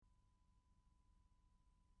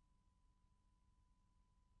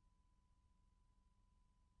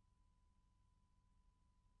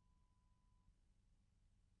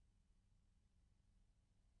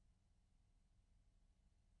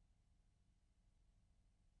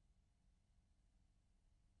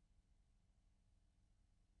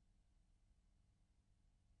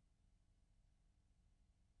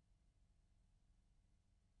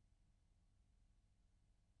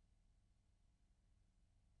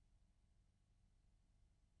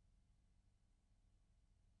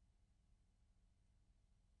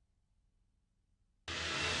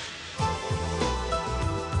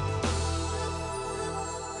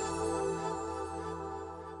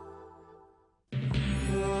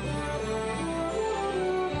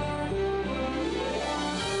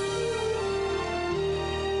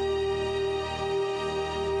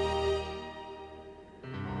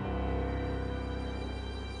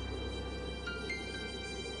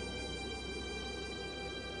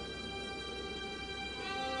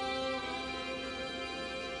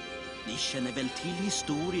Ni känner väl till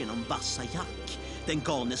historien om Bassa Jack, den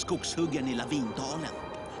galne skogshuggaren i Lavindalen.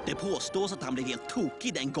 Det påstås att han blev helt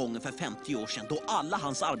tokig den gången för 50 år sedan då alla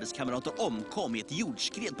hans arbetskamrater omkom i ett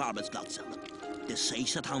jordskred på arbetsplatsen. Det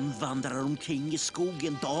sägs att han vandrar omkring i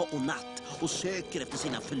skogen dag och natt och söker efter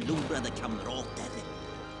sina förlorade kamrater.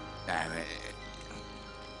 Nej, men...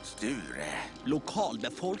 Sture...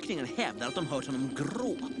 Lokalbefolkningen hävdar att de hört honom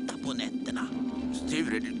gråta på nätterna.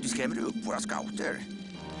 Sture, du skrämmer upp våra scouter.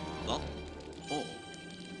 Va? Åh.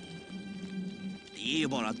 Det är ju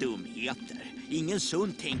bara dumheter. Ingen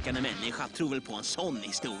sunt tänkande människa tror väl på en sån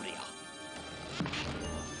historia.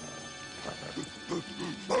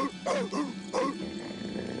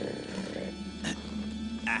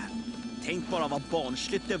 Tänk bara vad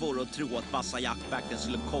barnsligt det vore att tro att Bassa Jack verkligen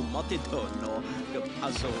skulle komma till dörren och...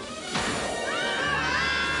 Alltså...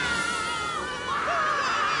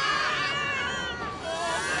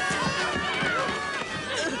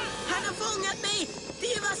 Han har fångat mig! Det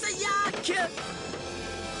är Bassa Jack!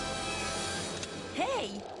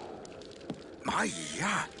 Hej!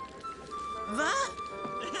 Maja! Va?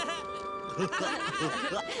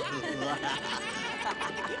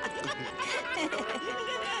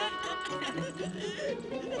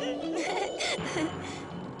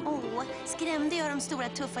 Skrämde jag de stora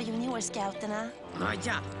tuffa juniorscouterna?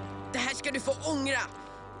 Maja, det här ska du få ångra!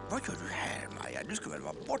 Vad gör du här, Maja? Du ska väl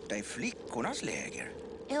vara borta i flickornas läger?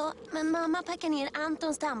 Ja, men mamma packar ner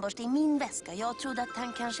Antons tandborste i min väska. Jag trodde att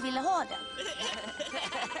han kanske ville ha den.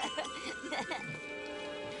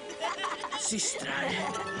 Systrar.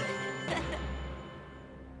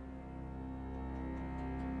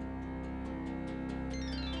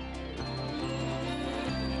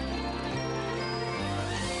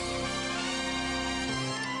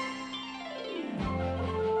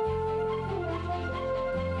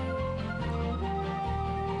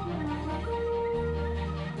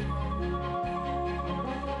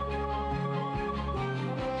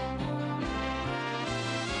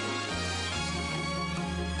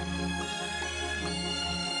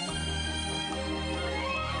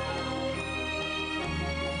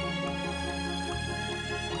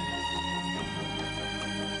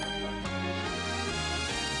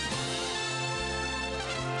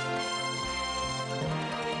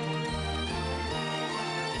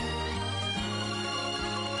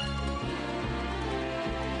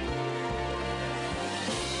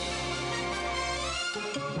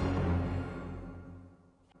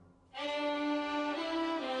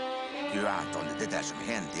 Du Anton, det där som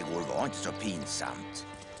hände igår var inte så pinsamt.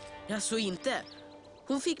 Jag så inte.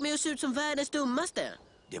 Hon fick mig att se ut som världens dummaste.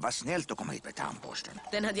 Det var snällt att komma hit med tandborsten.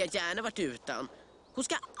 Den hade jag gärna varit utan. Hon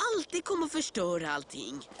ska alltid komma och förstöra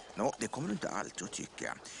allting. Nå, det kommer du inte alltid att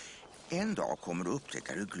tycka. En dag kommer du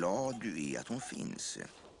upptäcka hur glad du är att hon finns.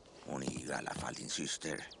 Hon är ju i alla fall din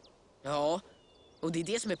syster. Ja, och det är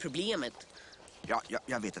det som är problemet. Ja,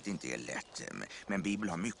 jag vet att det inte är lätt, men Bibeln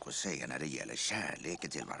har mycket att säga när det gäller kärleken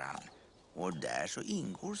till varann. Och där så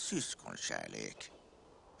ingår syskonkärlek.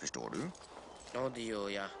 Förstår du? Ja, det gör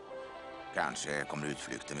jag. Kanske kommer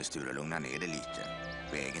utflykten med Sture lugna ner dig lite.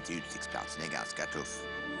 Vägen till utsiktsplatsen är ganska tuff.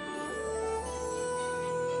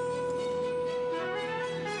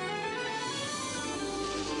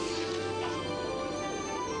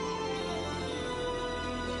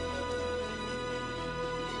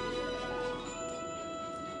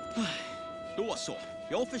 Då så.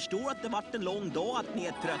 Jag förstår att det varit en lång dag, att ni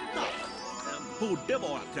är trötta. Borde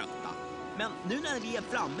vara trötta. Men nu när vi är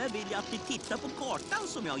framme vill jag att ni tittar på kartan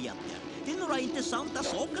som jag gett er. Det är några intressanta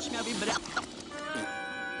saker som jag vill berätta.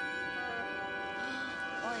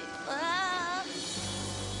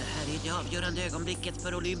 Det här är det avgörande ögonblicket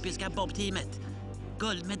för olympiska bobteamet.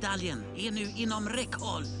 Guldmedaljen är nu inom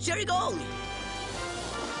räckhåll. Kör igång!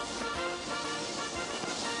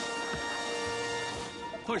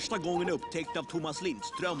 Första gången upptäckt av Thomas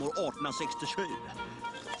Lindström år 1867.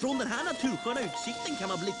 Från den här natursköna utsikten kan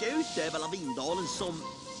man blicka ut över Lavindalen som...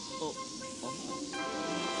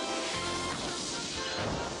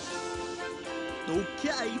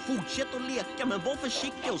 Okej, fortsätt att leka, men var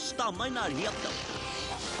försiktig och stanna i närheten.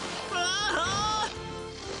 Aha!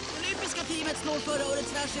 Olympiska teamet slår förra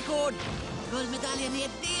årets världsrekord. Guldmedaljen är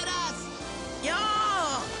deras! Ja!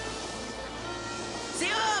 Se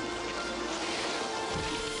upp!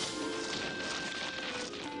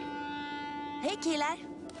 Hej killar!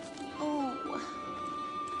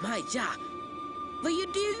 Maja, vad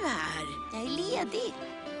gör du här? Jag är ledig.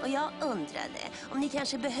 Och jag undrade om ni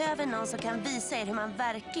kanske behöver någon som kan visa er hur man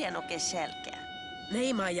verkligen åker kälke.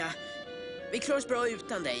 Nej, Maja. Vi klarar oss bra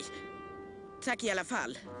utan dig. Tack i alla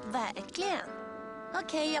fall. Verkligen?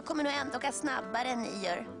 Okej, jag kommer nog ändå åka snabbare än ni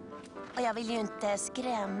gör. Och jag vill ju inte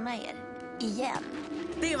skrämma er. Igen.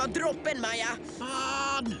 Det var droppen, Maja.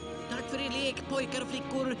 Fan! Tack för er lek, pojkar och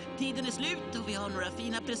flickor. Tiden är slut och vi har några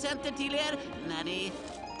fina presenter till er när ni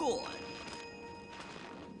går.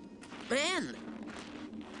 Men,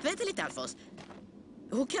 vänta lite, Alfons.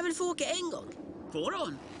 Hon kan väl få åka en gång? Får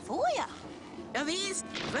hon? Får jag? Ja, visst,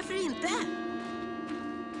 varför inte?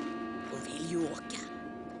 Hon vill ju åka.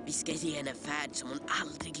 Vi ska ge henne en färd som hon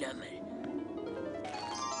aldrig glömmer.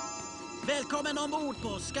 Välkommen ombord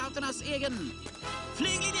på scouternas egen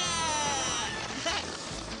flyglinje!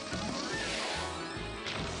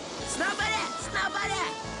 Snabbare, snabbare!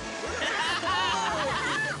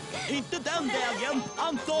 Inte den vägen,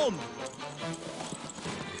 Anton!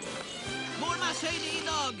 Vår masshöjd är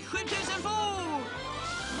idag 7000 fot!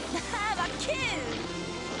 Det här var kul!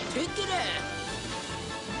 Tycker du?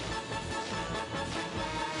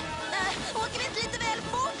 Åker vi inte lite väl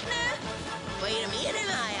fort nu? Vad är det med dig,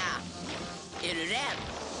 Maja? Är du rädd?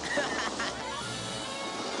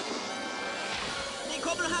 Ni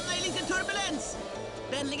kommer att hamna i lite turbulens.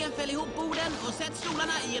 Vänligen fäll ihop borden och sätt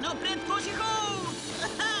stolarna i en upprätt position.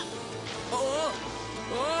 Åh!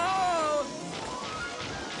 Åh!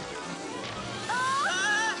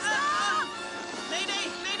 Nej,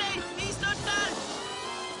 nej, nej, nej, vi störtar!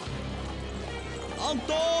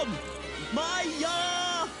 Anton!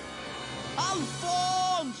 Maja!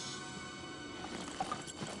 Alfons!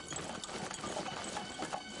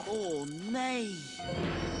 Åh, nej!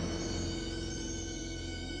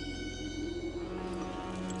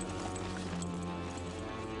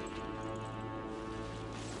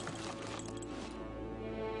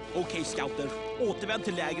 Okej, scouter. Återvänd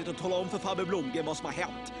till lägret och tala om för farbror Blomgren vad som har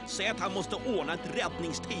hänt. Säg att han måste ordna ett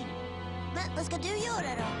räddningsteam. Men vad ska du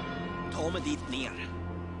göra då? Ta mig dit ner.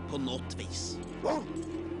 På något vis. Kom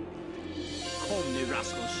nu,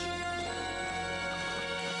 Rasmus.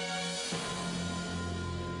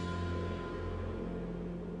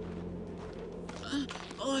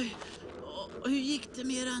 Oj, hur gick det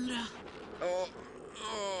med er andra?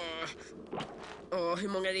 Hur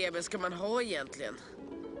många revben ska man ha egentligen?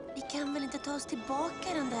 Vi kan väl inte ta oss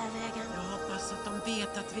tillbaka den där vägen? Jag hoppas att de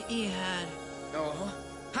vet att vi är här. Ja.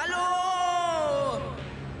 Hallå!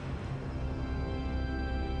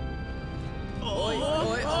 Oj,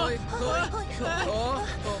 oj, oj,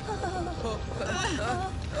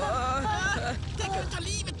 Det kan ta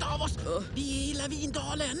livet av oss. Vi är i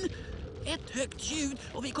Lavindalen. Ett högt ljud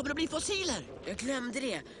och vi kommer att bli fossiler. Jag glömde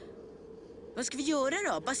det. Vad ska vi göra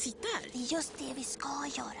då? Bara sitta här? Det är just det vi ska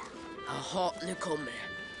göra. Jaha, nu kommer det.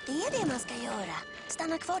 Det är det man ska göra.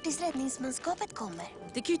 Stanna kvar tills räddningsmanskapet kommer.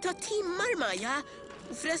 Det kan ju ta timmar, Maja.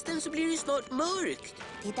 Och förresten så blir det ju snart mörkt.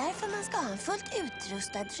 Det är därför man ska ha en fullt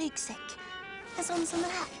utrustad ryggsäck. En sån som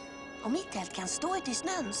den här. Och mitt tält kan stå ute i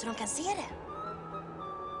snön så de kan se det.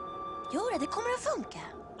 Jo, det kommer att funka.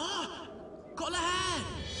 Kolla här!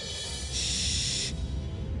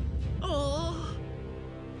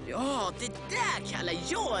 Ja, det där kallar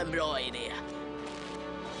jag en bra idé.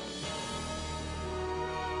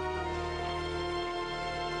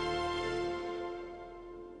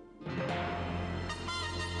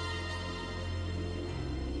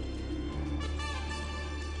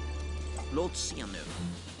 Låt se nu.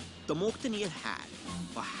 De åkte ner här.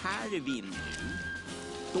 Och här är vi nu.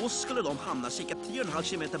 Då skulle de hamna cirka 3,5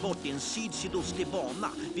 kilometer bort i en syd-sydostlig bana.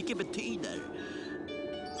 Vilket betyder...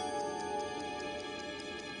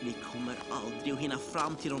 Vi kommer aldrig att hinna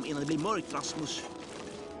fram till dem innan det blir mörkt, Rasmus.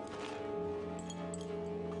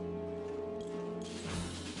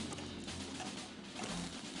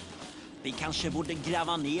 Vi kanske borde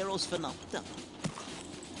gräva ner oss för natten.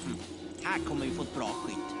 Här kommer vi få ett bra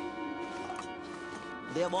skydd.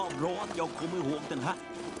 Det var bra att jag kom ihåg den här.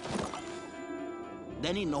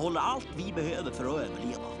 Den innehåller allt vi behöver för att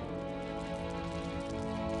överleva.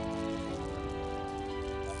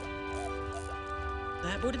 Det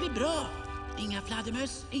här borde bli bra. Inga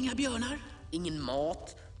fladdermöss, inga björnar. Ingen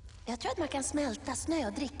mat. Jag tror att man kan smälta snö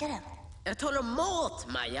och dricka den. Jag talar om mat,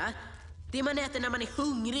 Maja. Det man äter när man är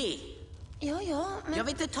hungrig. Ja, men Jag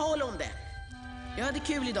vill inte tala om det. Jag hade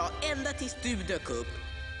kul idag, ända tills du dök upp.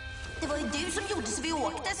 det var ju du som gjorde så vi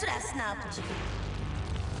åkte så där snabbt.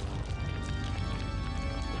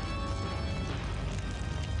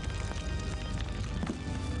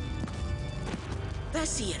 Där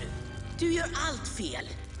ser du. Du gör allt fel.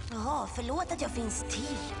 Jaha, förlåt att jag finns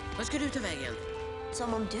till. Var ska du ta vägen?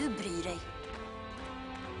 Som om du bryr dig.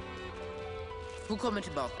 Hon kommer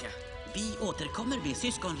tillbaka. Vi återkommer vid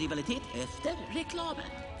syskonrivalitet efter reklamen.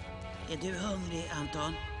 Är du hungrig,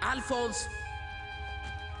 Anton? Alfons!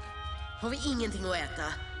 Har vi ingenting att äta?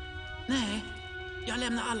 Nej, jag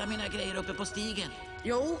lämnar alla mina grejer uppe på stigen.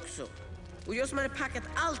 Jag också. Och jag som hade packat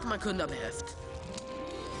allt man kunde ha behövt.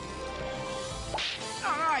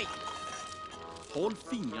 Aj! Håll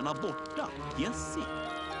fingrarna borta, Jesse.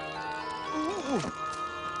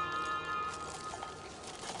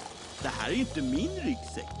 Det här är inte min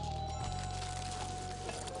ryggsäck.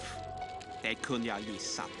 Det kunde jag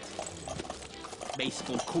gissat.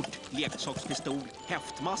 Baseballkort, leksakspistol,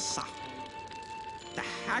 häftmassa. Det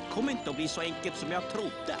här kommer inte att bli så enkelt som jag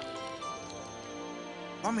trodde.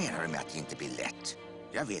 Vad menar du med att det inte blir lätt?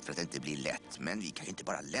 Jag vet att det inte blir lätt, men vi kan ju inte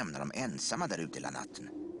bara lämna dem ensamma där ute hela natten.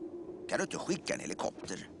 Kan du inte skicka en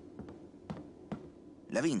helikopter?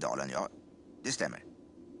 Lavindalen, ja, det stämmer.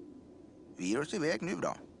 Vi ger oss iväg nu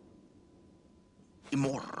då.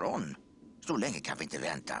 Imorgon? Så länge kan vi inte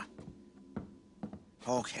vänta.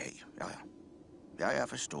 Okej, ja. Ja, jag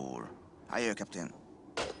förstår. Adjö, kapten.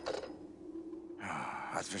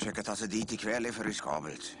 Att försöka ta sig dit ikväll är för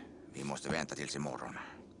riskabelt. Vi måste vänta tills imorgon.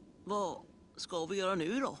 Vad ska vi göra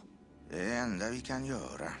nu då? Det enda vi kan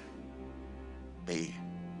göra. Be.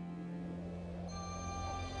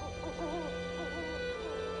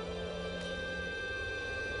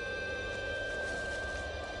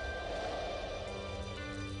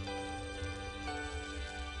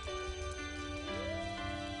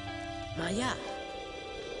 Maja?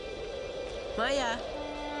 Maja?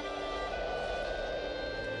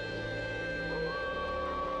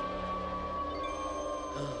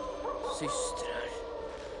 Systrar.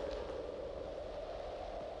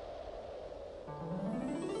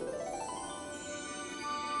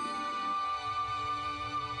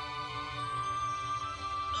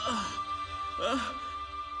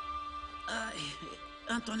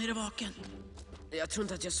 Anton, är du vaken? Jag tror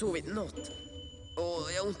inte att jag sovit något.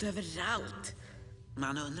 Och jag har ont överallt.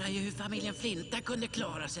 Man undrar ju hur familjen Flinta kunde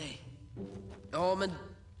klara sig. Ja, men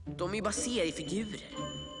de är ju bara seriefigurer.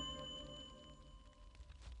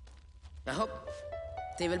 Jaha.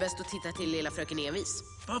 Det är väl bäst att titta till lilla fröken Envis.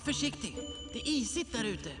 Var försiktig. Det är isigt där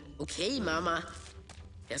ute. Okej, mamma.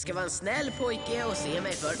 Jag ska vara en snäll pojke och se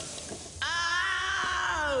mig för.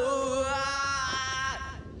 Au!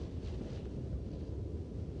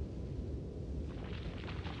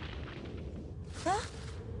 Va?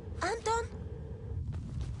 Anton?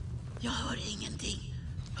 Jag hör ingenting.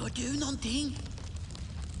 Hör du någonting?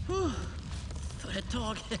 För ett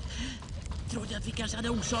tag trodde jag att vi kanske hade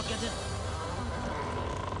orsakat det.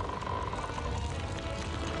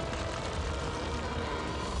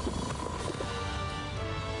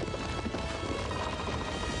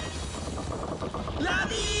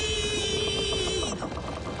 Lavin!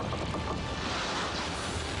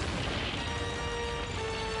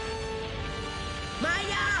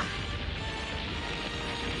 Maja!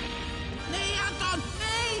 Nej, Anton!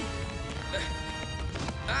 Nej!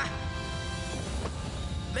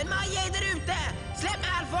 Men Maja är där ute! Släpp mig,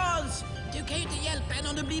 Alfons! Du kan ju inte hjälpa henne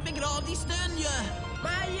om du blir begravd i snön ju.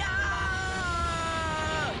 Maja!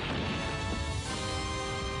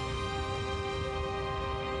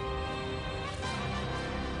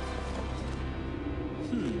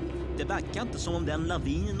 Det verkar inte som om den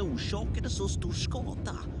lavinen orsakade så stor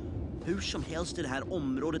skada. Hur som helst är det här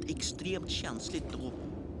området extremt känsligt och...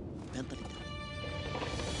 Vänta lite.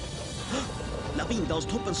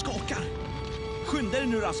 Lavindalstoppen skakar! Skynda dig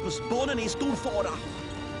nu, Rasmus. Barnen är i stor fara.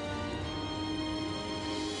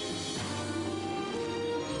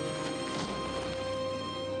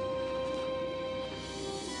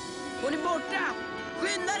 Hon är borta!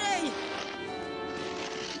 Skynda dig!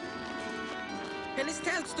 Hennes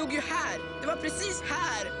tält stod ju här. Det var precis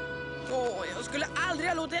här. Jag skulle aldrig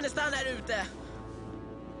ha låtit henne stanna här ute.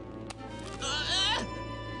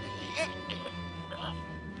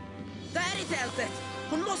 Där är tältet.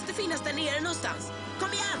 Hon måste finnas där nere någonstans. Kom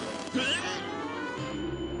igen!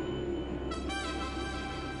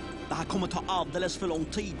 Det här kommer ta alldeles för lång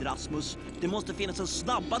tid, Rasmus. Det måste finnas en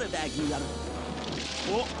snabbare väg ner.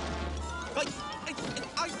 Åh! Aj! Aj!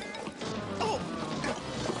 Aj! Åh!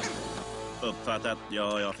 Uppfattat?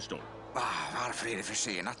 Ja, jag förstår. Varför är det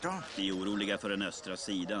försenat då? Vi är oroliga för den östra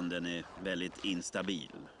sidan. Den är väldigt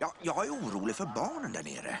instabil. Ja, jag är orolig för barnen där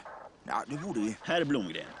nere. Ja, du borde ju... Herr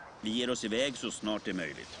Blomgren, vi ger oss iväg så snart det är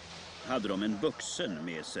möjligt. Hade de en vuxen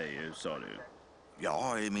med sig, sa du?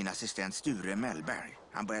 Ja, min assistent Sture Mellberg.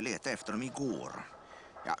 Han började leta efter dem igår.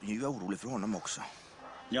 Ja, nu är jag orolig för honom också.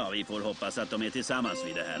 Ja, vi får hoppas att de är tillsammans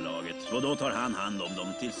vid det här laget. Och då tar han hand om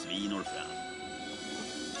dem tills vi når fram.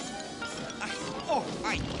 Åh!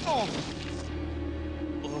 Aj! Åh!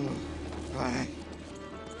 Nej.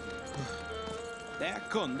 Det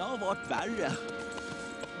kunde ha varit värre.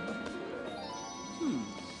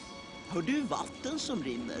 Hör du vatten som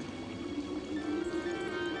rinner?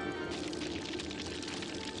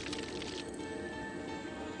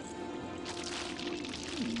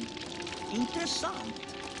 intressant.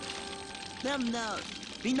 Men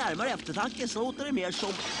vid närmare eftertanke så låter det mer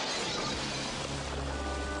som...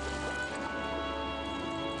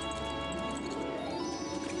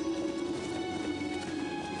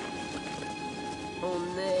 Åh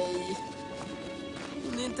nej.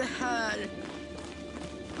 Hon är inte här.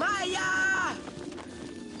 Maja!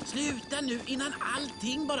 Sluta nu innan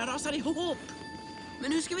allting bara rasar ihop.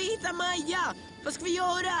 Men hur ska vi hitta Maja? Vad ska vi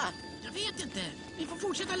göra? Jag vet inte. Vi får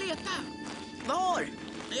fortsätta leta. Var?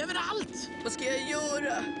 Överallt. Vad ska jag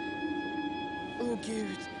göra? Åh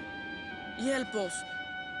Gud. Hjälp oss.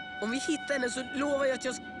 Om vi hittar henne så lovar jag att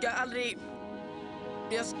jag ska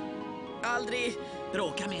aldrig...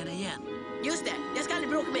 Bråka med henne igen. Just det, jag ska aldrig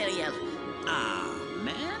bråka med henne igen.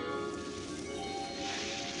 Amen.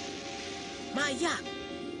 Maja,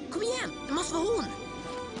 kom igen. Det måste vara hon.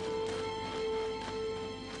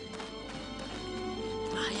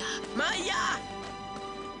 Maja!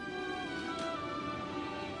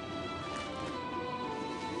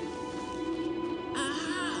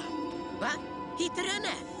 Aha. Va? Hittar du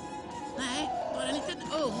henne? Nej, bara en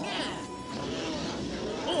liten unge.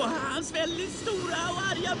 Och hans väldigt stora och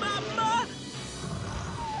arga mamma.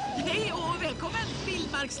 Hej och välkommen,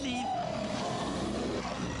 Vildmarksliv.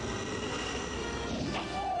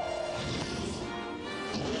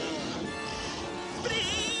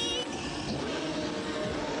 Spring!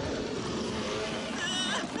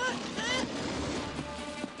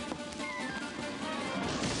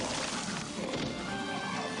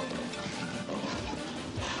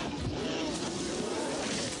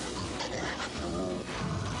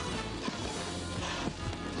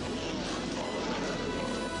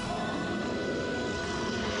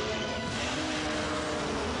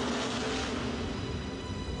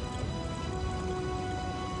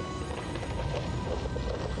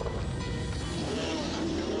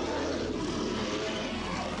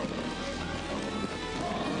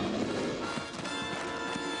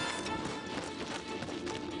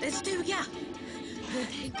 En stuga!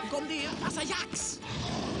 Tänk om det är en massa jax.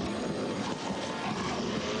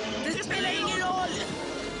 Det spelar ingen roll!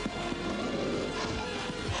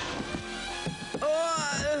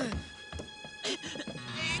 Åh!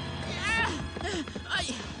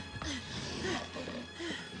 Aj.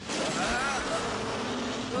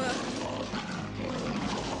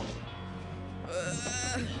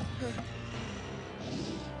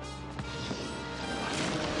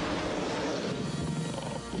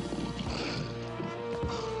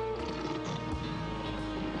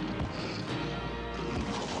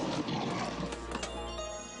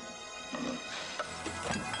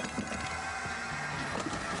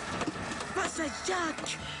 Massa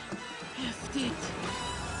jack! Häftigt.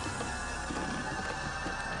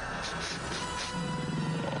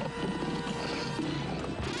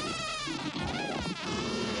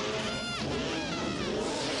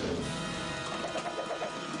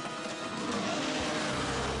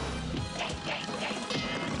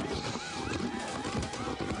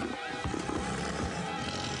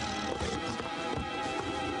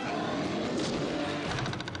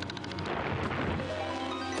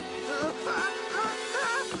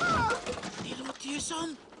 Det låter ju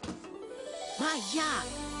som... Maja!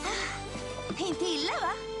 Inte illa,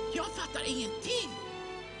 va? Jag fattar ingenting.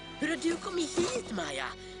 Hur har du kommit hit, Maja?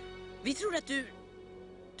 Vi tror att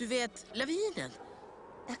du vet lavinen.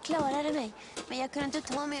 Jag klarade mig, men jag kunde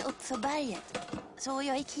inte ta mig upp för berget. Så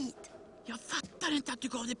jag gick hit. Jag fattar inte att du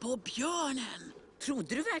gav dig på björnen.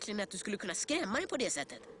 Trodde du verkligen att du skulle kunna skrämma dig på det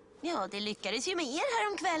sättet? Ja, det lyckades ju med er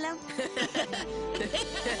här om kvällen.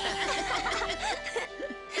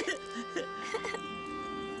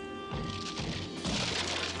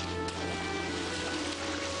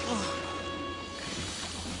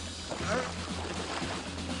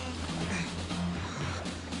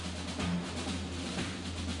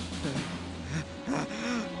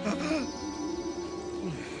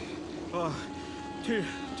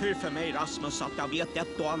 Tur för mig, Rasmus, att jag vet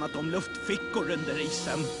ett och annat om luftfickor under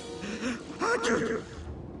isen.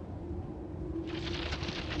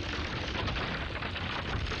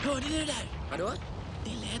 Hörde ni det där? Vadå?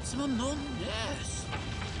 Det lät som om någon nös.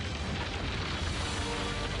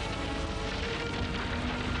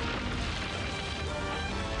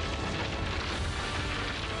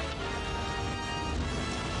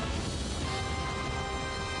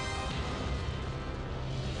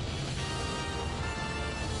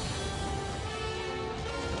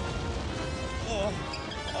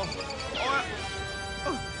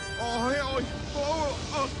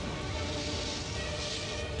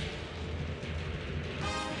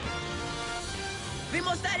 Vi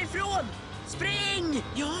måste härifrån! Spring!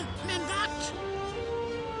 Ja, men vart?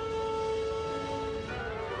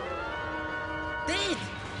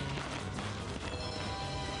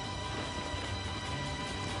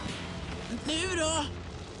 Nu då?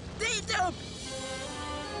 Dit upp!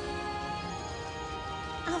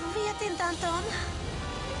 Jag vet inte, Anton.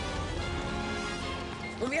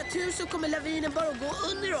 Om vi har tur så kommer lavinen bara att gå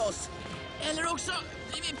under oss. Eller också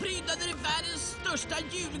blir vi prydade i världens största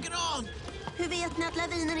julgran. Hur vet ni att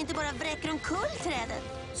lavinen inte bara vräker omkull trädet?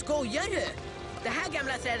 Skojar du? Det här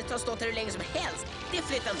gamla trädet har stått här hur länge som helst. Det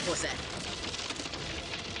flyttar inte på sig.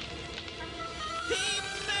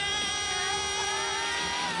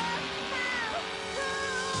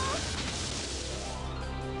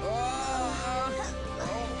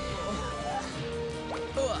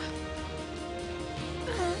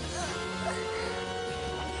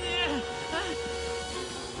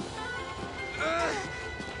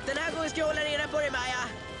 Den här gången ska jag hålla reda på dig, Maja.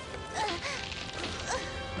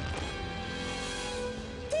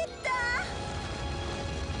 Titta!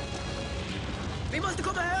 Vi måste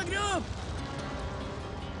komma högre upp!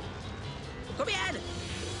 Kom igen!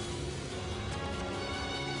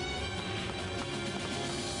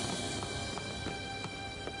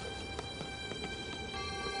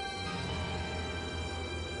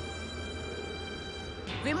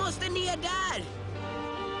 Vi måste ner där!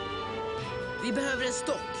 Vi behöver en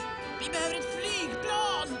stock. Vi behöver ett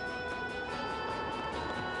flygplan!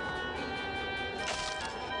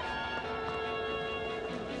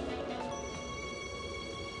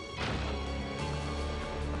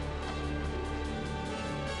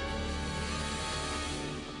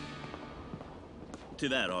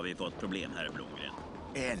 Tyvärr har vi fått problem, herr Blomgren.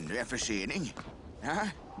 Ännu en försening? Ja?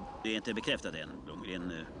 Det är inte bekräftat än,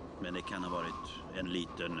 Blomgren, men det kan ha varit en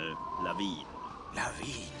liten lavin.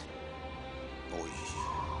 Lavin? Oj.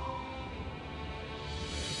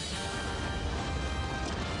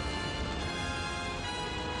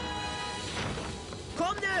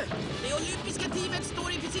 Kom nu! Det olympiska teamet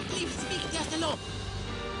står inför sitt livs viktigaste lopp.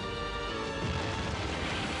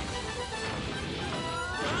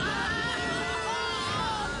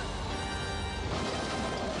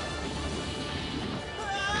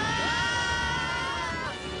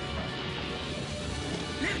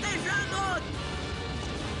 Luta er framåt!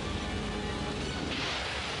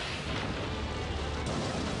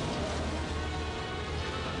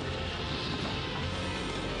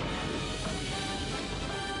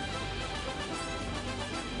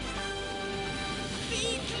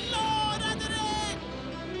 Vi klarade det!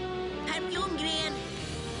 Herr Blomgren!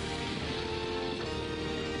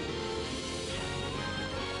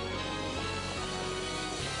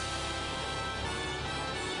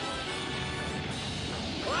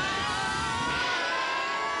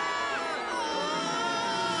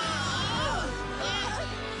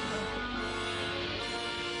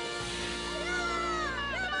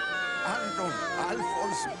 Anton,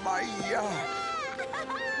 Alfons, Maja.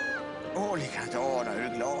 Ni kan inte ana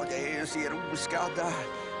hur glad jag är att se er oskadda.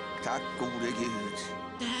 Tack gode Gud.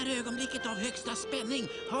 Det här ögonblicket av högsta spänning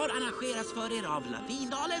har arrangerats för er av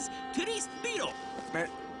Lavindalens turistbyrå. Men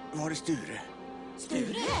var är Sture?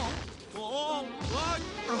 Sture?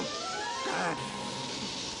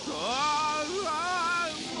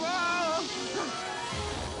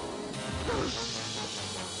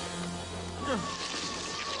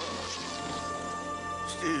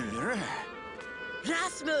 Sture?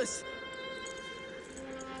 Rasmus!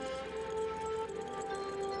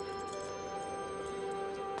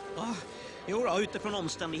 Jo då, utifrån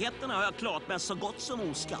omständigheterna har jag klarat mig så gott som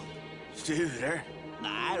oskadd. Sture?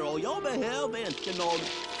 Nej då, jag behöver inte någon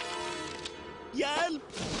hjälp.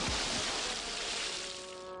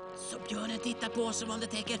 Så björnen tittar på oss som om det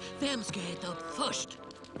tänker, vem ska jag äta upp först?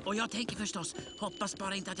 Och jag tänker förstås, hoppas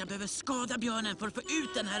bara inte att jag behöver skada björnen för att få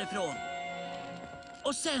ut den härifrån.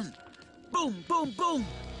 Och sen, boom, boom, boom!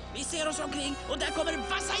 Vi ser oss omkring och där kommer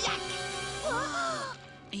Vasajack!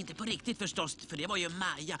 Inte på riktigt förstås, för det var ju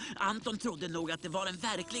Maja. Anton trodde nog att det var en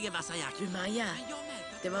verklig Vasajack. Du, Maja, Men jag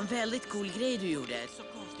märkte att det var en väldigt cool grej du gjorde. det var så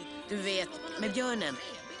konstigt. Du vet, med björnen.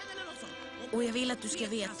 Och jag vill att du ska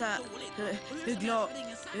veta hur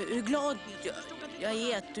glad jag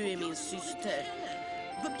är att du är min syster.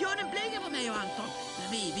 För björnen blänger på mig och Anton.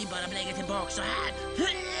 Men vi bara blänger tillbaka så här.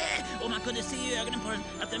 Och man kunde se i ögonen på den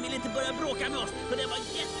att den ville inte börja bråka med oss. För den var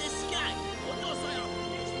jättesur.